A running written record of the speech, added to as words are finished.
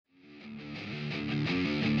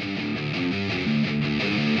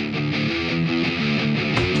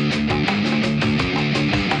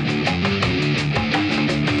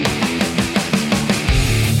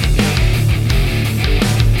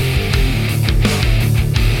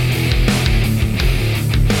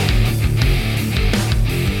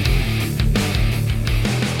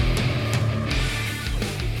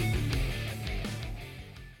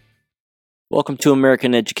Welcome to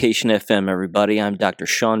American Education FM, everybody. I'm Dr.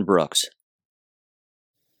 Sean Brooks.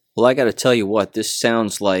 Well, I got to tell you what, this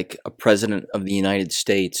sounds like a president of the United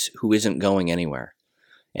States who isn't going anywhere,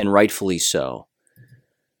 and rightfully so.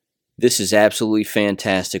 This is absolutely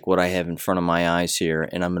fantastic what I have in front of my eyes here,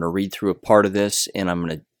 and I'm going to read through a part of this, and I'm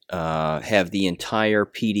going to have the entire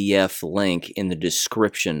PDF link in the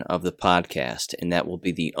description of the podcast, and that will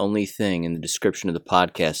be the only thing in the description of the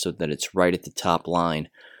podcast so that it's right at the top line.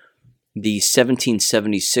 The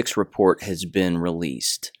 1776 report has been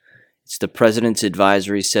released. It's the President's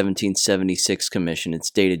Advisory 1776 Commission.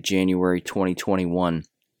 It's dated January 2021.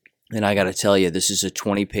 And I got to tell you, this is a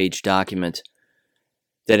 20-page document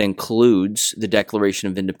that includes the Declaration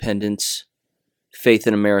of Independence, faith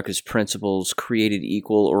in America's principles, created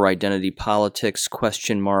equal or identity politics, ?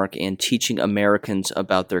 And teaching Americans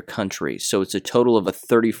about their country. So it's a total of a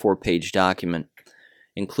 34-page document,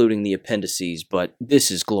 including the appendices, but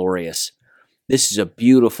this is glorious. This is a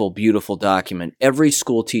beautiful, beautiful document. Every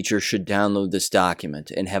school teacher should download this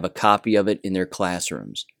document and have a copy of it in their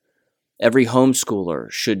classrooms. Every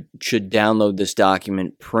homeschooler should download this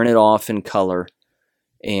document, print it off in color,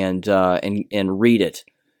 and read it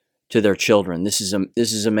to their children. This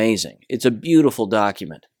is amazing. It's a beautiful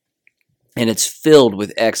document, and it's filled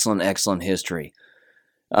with excellent, excellent history.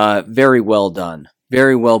 Very well done.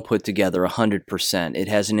 Very well put together, 100%. It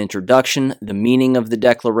has an introduction, the meaning of the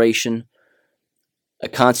Declaration, a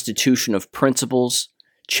constitution of principles,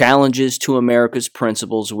 challenges to America's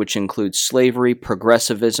principles, which include slavery,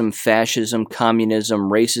 progressivism, fascism, communism,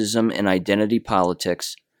 racism, and identity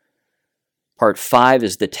politics. Part 5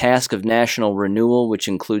 is the task of national renewal, which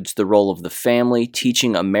includes the role of the family,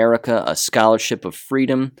 teaching America a scholarship of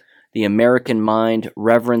freedom, the American mind,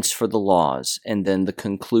 reverence for the laws, and then the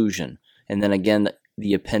conclusion. And then again,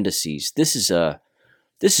 the appendices. This is a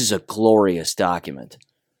glorious document.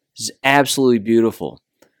 This is absolutely beautiful.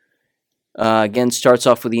 Again, starts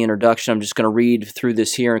off with the introduction. I'm just going to read through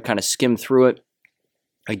this here and kind of skim through it.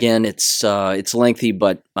 Again, it's lengthy,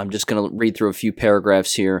 but I'm just going to read through a few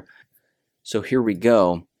paragraphs here. So here we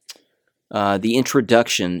go. The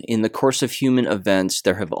introduction. In the course of human events,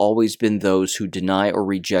 there have always been those who deny or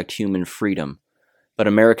reject human freedom. But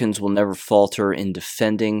Americans will never falter in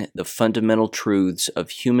defending the fundamental truths of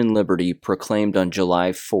human liberty proclaimed on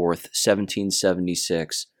July 4th,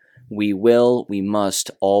 1776. We must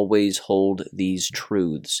always hold these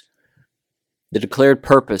truths. The declared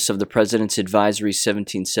purpose of the President's Advisory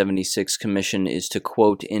 1776 Commission is to,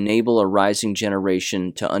 quote, enable a rising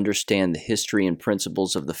generation to understand the history and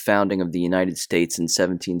principles of the founding of the United States in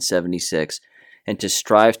 1776 and to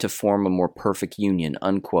strive to form a more perfect union,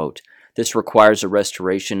 unquote. This requires a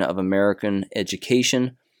restoration of American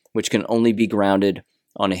education, which can only be grounded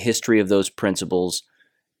on a history of those principles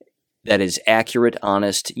that is accurate,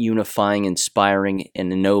 honest, unifying, inspiring,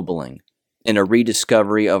 and ennobling. And a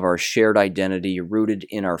rediscovery of our shared identity rooted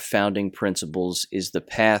in our founding principles is the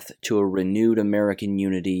path to a renewed American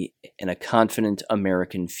unity and a confident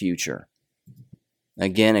American future.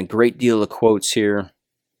 Again, a great deal of quotes here.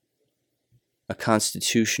 A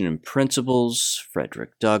Constitution and Principles,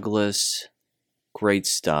 Frederick Douglass, great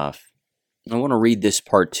stuff. I want to read this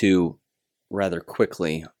part too rather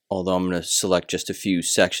quickly, although I'm going to select just a few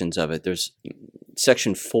sections of it. There's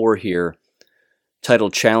section 4 here,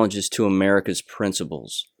 titled Challenges to America's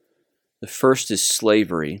Principles. The first is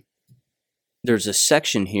slavery. There's a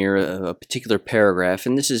section here, a particular paragraph,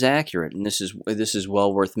 and this is accurate, and this is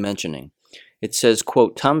well worth mentioning. It says,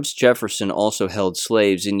 quote, Thomas Jefferson also held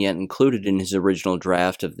slaves and yet included in his original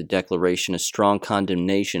draft of the Declaration a strong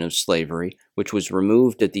condemnation of slavery, which was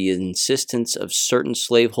removed at the insistence of certain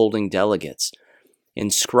slaveholding delegates.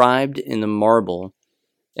 Inscribed in the marble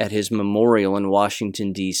at his memorial in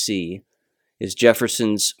Washington, D.C., is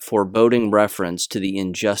Jefferson's foreboding reference to the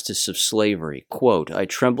injustice of slavery. Quote, I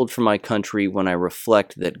trembled for my country when I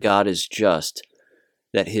reflect that God is just,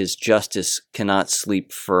 that his justice cannot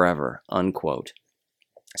sleep forever, unquote.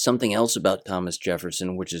 Something else about Thomas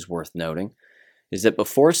Jefferson, which is worth noting, is that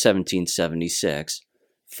before 1776,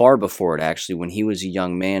 far before it actually, when he was a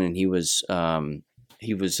young man and he was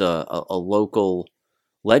a local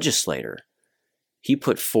legislator, he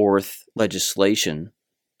put forth legislation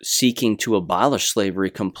seeking to abolish slavery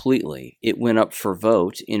completely. It went up for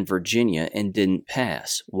vote in Virginia and didn't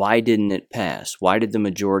pass. Why didn't it pass? Why did the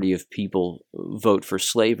majority of people vote for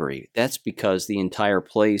slavery? That's because the entire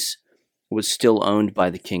place was still owned by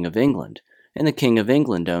the King of England, and the King of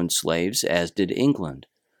England owned slaves, as did England.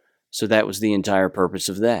 So that was the entire purpose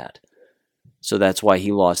of that. So that's why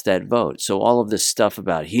he lost that vote. So all of this stuff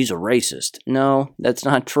about he's a racist, no, that's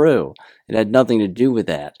not true. It had nothing to do with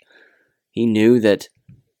that. He knew that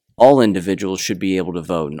all individuals should be able to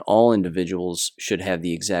vote, and all individuals should have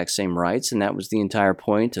the exact same rights. And that was the entire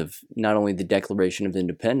point of not only the Declaration of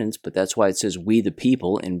Independence, but that's why it says "We the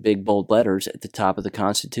People" in big bold letters at the top of the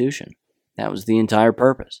Constitution. That was the entire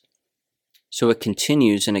purpose. So it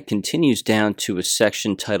continues, and it continues down to a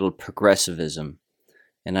section titled Progressivism.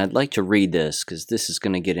 And I'd like to read this because this is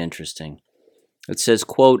going to get interesting. It says,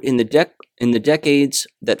 quote, in the decades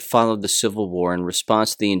that followed the Civil War in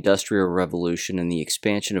response to the Industrial Revolution and the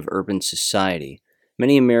expansion of urban society,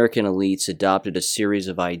 many American elites adopted a series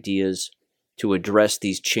of ideas to address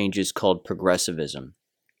these changes called progressivism.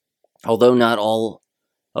 Although not all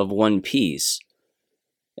of one piece,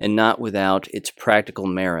 and not without its practical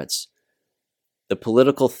merits, the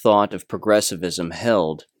political thought of progressivism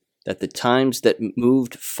held that the times that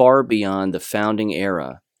moved far beyond the founding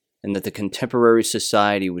era and that the contemporary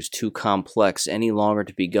society was too complex any longer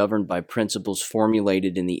to be governed by principles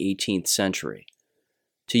formulated in the 18th century.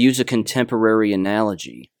 To use a contemporary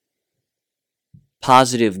analogy,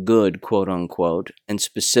 positive good, quote unquote, and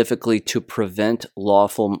specifically to prevent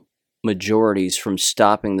lawful majorities from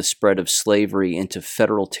stopping the spread of slavery into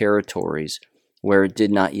federal territories where it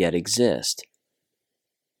did not yet exist.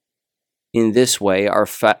 In this way, our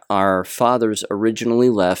fathers originally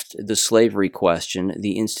left the slavery question.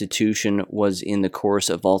 The institution was in the course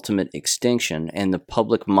of ultimate extinction, and the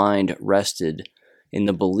public mind rested in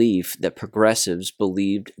the belief that progressives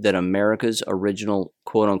believed that America's original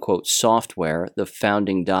quote-unquote software, the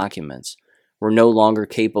founding documents, were no longer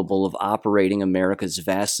capable of operating America's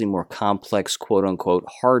vastly more complex quote-unquote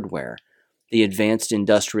hardware, the advanced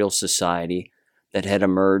industrial society that had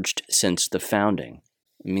emerged since the founding.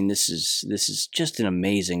 I mean, this is just an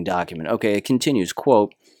amazing document. Okay, it continues,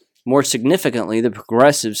 quote, more significantly, the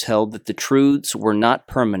progressives held that the truths were not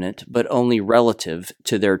permanent, but only relative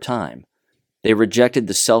to their time. They rejected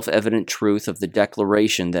the self-evident truth of the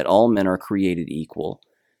declaration that all men are created equal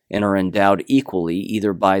and are endowed equally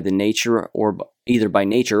either by nature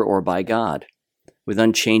or by God, with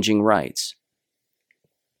unchanging rights.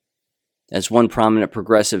 As one prominent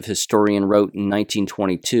progressive historian wrote in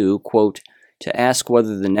 1922, quote, to ask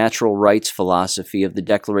whether the natural rights philosophy of the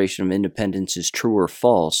Declaration of Independence is true or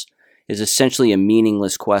false is essentially a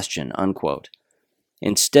meaningless question, unquote.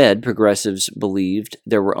 Instead, progressives believed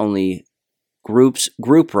there were only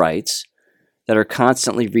group rights that are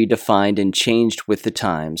constantly redefined and changed with the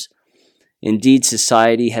times. Indeed,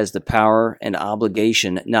 society has the power and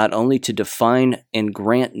obligation not only to define and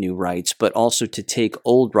grant new rights, but also to take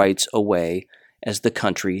old rights away as the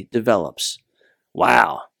country develops.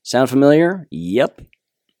 Wow. Sound familiar? Yep.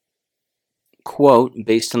 Quote,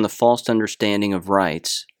 based on the false understanding of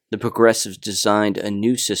rights, the progressives designed a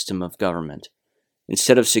new system of government.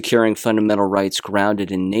 Instead of securing fundamental rights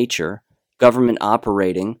grounded in nature, government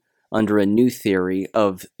operating under a new theory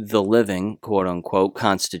of the living, quote-unquote,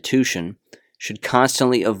 constitution should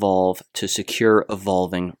constantly evolve to secure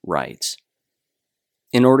evolving rights.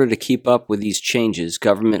 In order to keep up with these changes,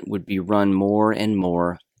 government would be run more and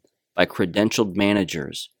more by credentialed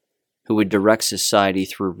managers who would direct society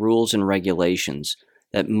through rules and regulations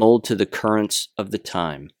that mold to the currents of the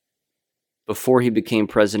time. Before he became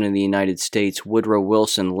President of the United States, Woodrow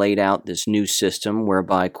Wilson laid out this new system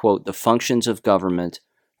whereby, quote, the functions of government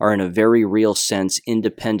are in a very real sense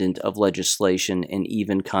independent of legislation and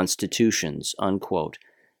even constitutions, unquote,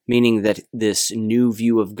 meaning that this new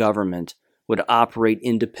view of government would operate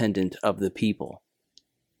independent of the people.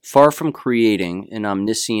 Far from creating an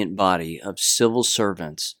omniscient body of civil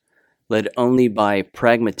servants led only by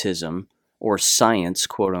pragmatism or science,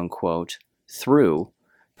 quote unquote, through,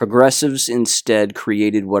 progressives instead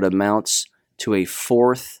created what amounts to a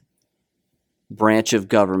fourth branch of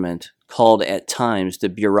government called at times the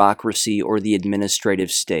bureaucracy or the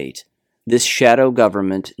administrative state. This shadow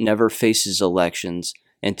government never faces elections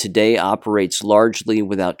and today operates largely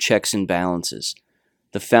without checks and balances.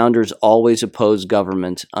 The founders always opposed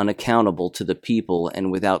government unaccountable to the people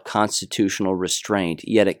and without constitutional restraint,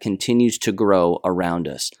 yet it continues to grow around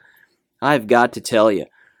us. I've got to tell you,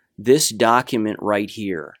 this document right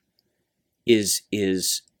here is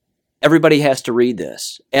everybody has to read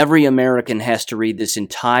this. Every American has to read this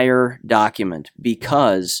entire document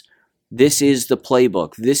because this is the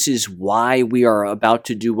playbook. This is why we are about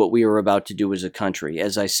to do what we are about to do as a country,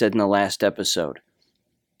 as I said in the last episode,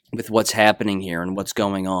 with what's happening here and what's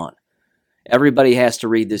going on. Everybody has to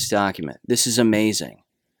read this document. This is amazing.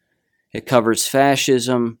 It covers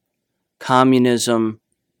fascism, communism,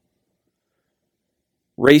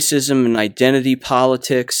 racism and identity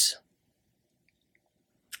politics,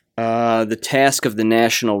 the task of the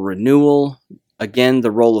national renewal, again,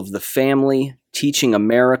 the role of the family, teaching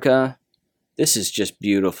America This is just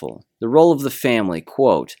beautiful. The role of the family,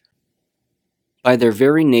 quote, by their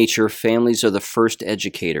very nature, families are the first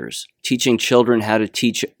educators, teaching children how to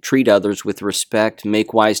treat others with respect,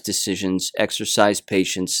 make wise decisions, exercise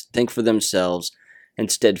patience, think for themselves,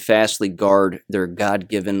 and steadfastly guard their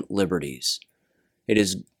God-given liberties. It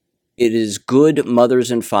is good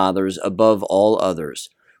mothers and fathers above all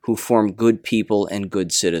others who form good people and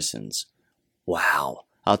good citizens. Wow,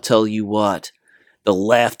 I'll tell you what, the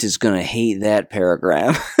left is going to hate that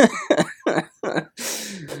paragraph.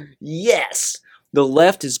 Yes! The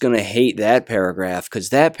left is going to hate that paragraph because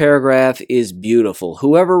that paragraph is beautiful.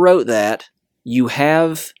 Whoever wrote that, you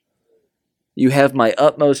have my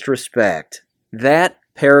utmost respect. That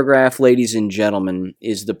paragraph, ladies and gentlemen,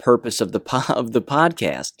 is the purpose of the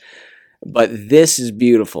podcast. But this is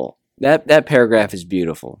beautiful. That paragraph is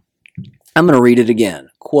beautiful. I'm going to read it again.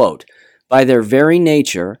 Quote, by their very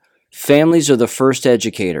nature, families are the first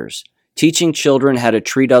educators, teaching children how to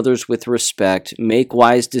treat others with respect, make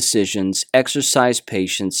wise decisions, exercise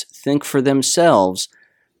patience, think for themselves,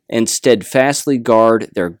 and steadfastly guard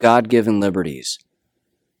their God-given liberties.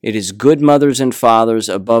 It is good mothers and fathers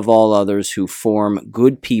above all others who form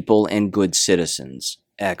good people and good citizens.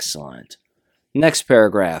 Excellent. Next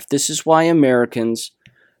paragraph. This is why Americans,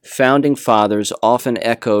 founding fathers, often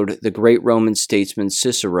echoed the great Roman statesman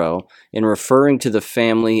Cicero in referring to the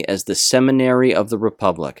family as the seminary of the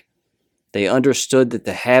Republic. They understood that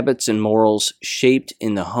the habits and morals shaped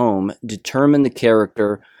in the home determine the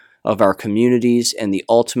character of our communities and the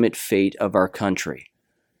ultimate fate of our country.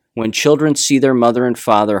 When children see their mother and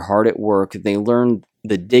father hard at work, they learn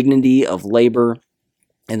the dignity of labor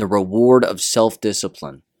and the reward of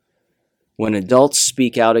self-discipline. When adults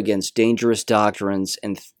speak out against dangerous doctrines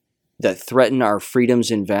that threaten our freedoms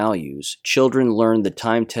and values, children learn the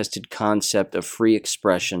time-tested concept of free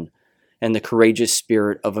expression and the courageous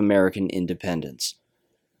spirit of American independence.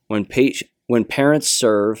 When parents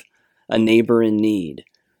serve a neighbor in need,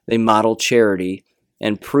 they model charity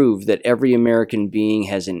and prove that every American being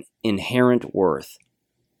has an inherent worth.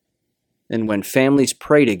 And when families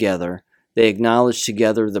pray together, they acknowledge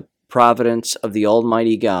together the providence of the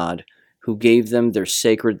Almighty God who gave them their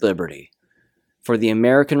sacred liberty. For the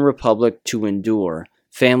American Republic to endure,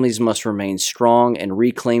 families must remain strong and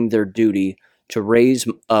reclaim their duty to raise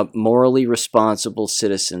up morally responsible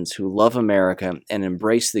citizens who love America and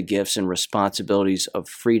embrace the gifts and responsibilities of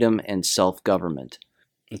freedom and self-government.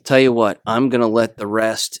 I'll tell you what, I'm going to let the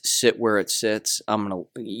rest sit where it sits.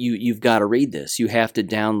 You've got to read this. You have to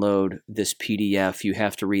download this PDF. You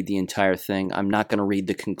have to read the entire thing. I'm not going to read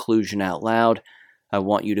the conclusion out loud. I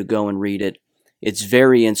want you to go and read it. It's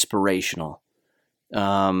very inspirational.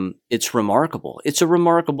 It's remarkable. It's a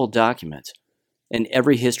remarkable document. And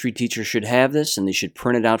every history teacher should have this, and they should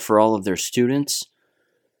print it out for all of their students.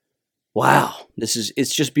 Wow,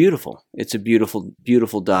 it's just beautiful. It's a beautiful,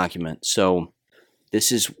 beautiful document. So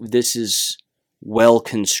this is well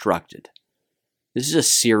constructed. This is a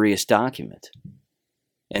serious document.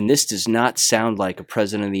 And this does not sound like a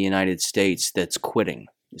president of the United States that's quitting.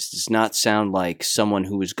 This does not sound like someone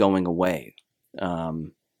who is going away.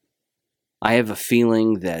 I have a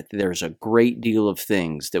feeling that there's a great deal of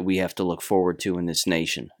things that we have to look forward to in this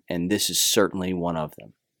nation, and this is certainly one of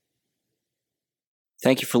them.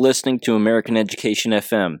 Thank you for listening to American Education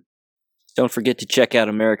FM. Don't forget to check out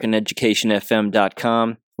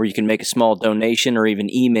AmericanEducationFM.com, where you can make a small donation or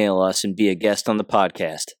even email us and be a guest on the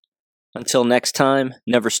podcast. Until next time,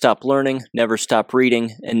 never stop learning, never stop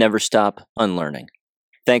reading, and never stop unlearning.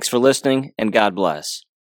 Thanks for listening, and God bless.